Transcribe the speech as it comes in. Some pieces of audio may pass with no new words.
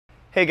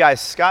Hey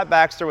guys, Scott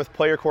Baxter with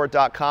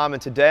PlayerCourt.com,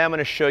 and today I'm going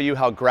to show you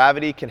how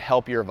gravity can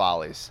help your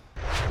volleys.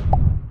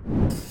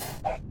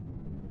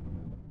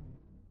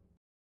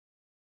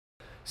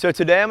 So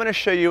today I'm going to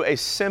show you a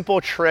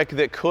simple trick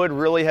that could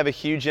really have a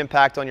huge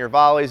impact on your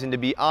volleys, and to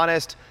be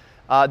honest,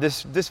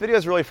 this video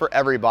is really for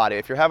everybody.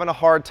 If you're having a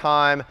hard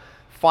time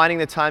finding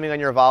the timing on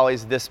your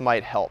volleys, this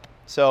might help.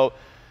 So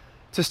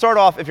to start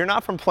off, if you're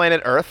not from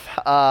planet Earth,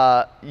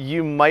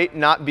 you might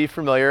not be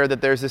familiar that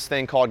there's this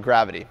thing called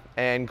gravity.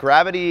 And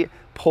gravity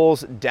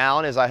pulls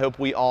down, as I hope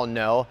we all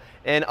know.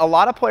 And a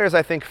lot of players,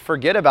 I think,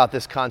 forget about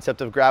this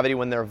concept of gravity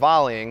when they're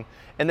volleying,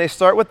 and they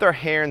start with their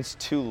hands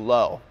too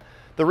low.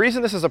 The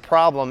reason this is a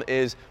problem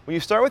is when you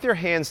start with your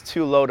hands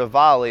too low to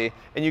volley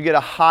and you get a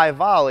high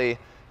volley,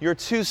 you're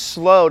too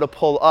slow to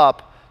pull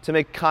up to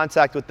make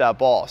contact with that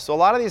ball. So a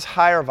lot of these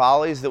higher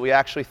volleys that we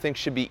actually think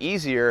should be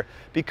easier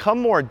become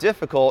more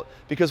difficult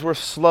because we're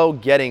slow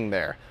getting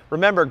there.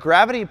 Remember,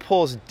 gravity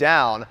pulls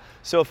down,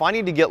 so if I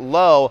need to get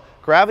low,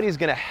 gravity is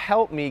gonna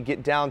help me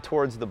get down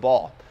towards the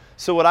ball.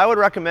 So what I would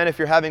recommend if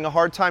you're having a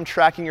hard time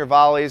tracking your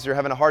volleys, you're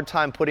having a hard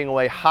time putting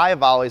away high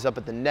volleys up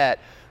at the net,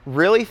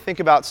 really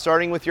think about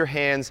starting with your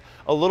hands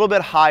a little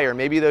bit higher,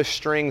 maybe those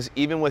strings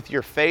even with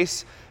your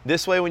face.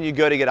 This way when you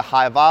go to get a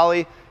high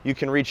volley, you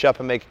can reach up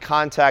and make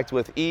contact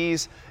with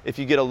ease. If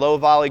you get a low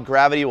volley,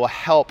 gravity will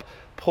help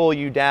pull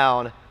you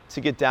down to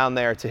get down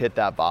there to hit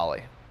that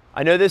volley.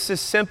 I know this is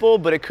simple,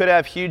 but it could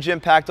have huge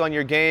impact on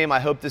your game.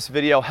 I hope this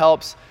video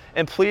helps.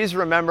 And please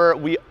remember,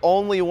 we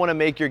only want to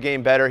make your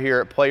game better here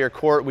at Player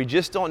Court. We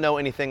just don't know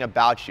anything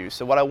about you.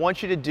 So what I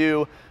want you to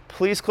do,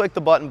 please click the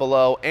button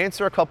below,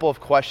 answer a couple of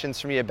questions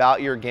for me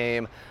about your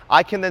game.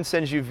 I can then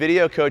send you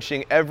video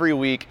coaching every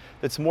week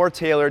that's more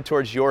tailored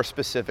towards your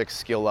specific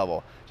skill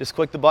level. Just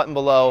click the button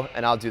below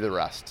and I'll do the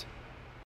rest.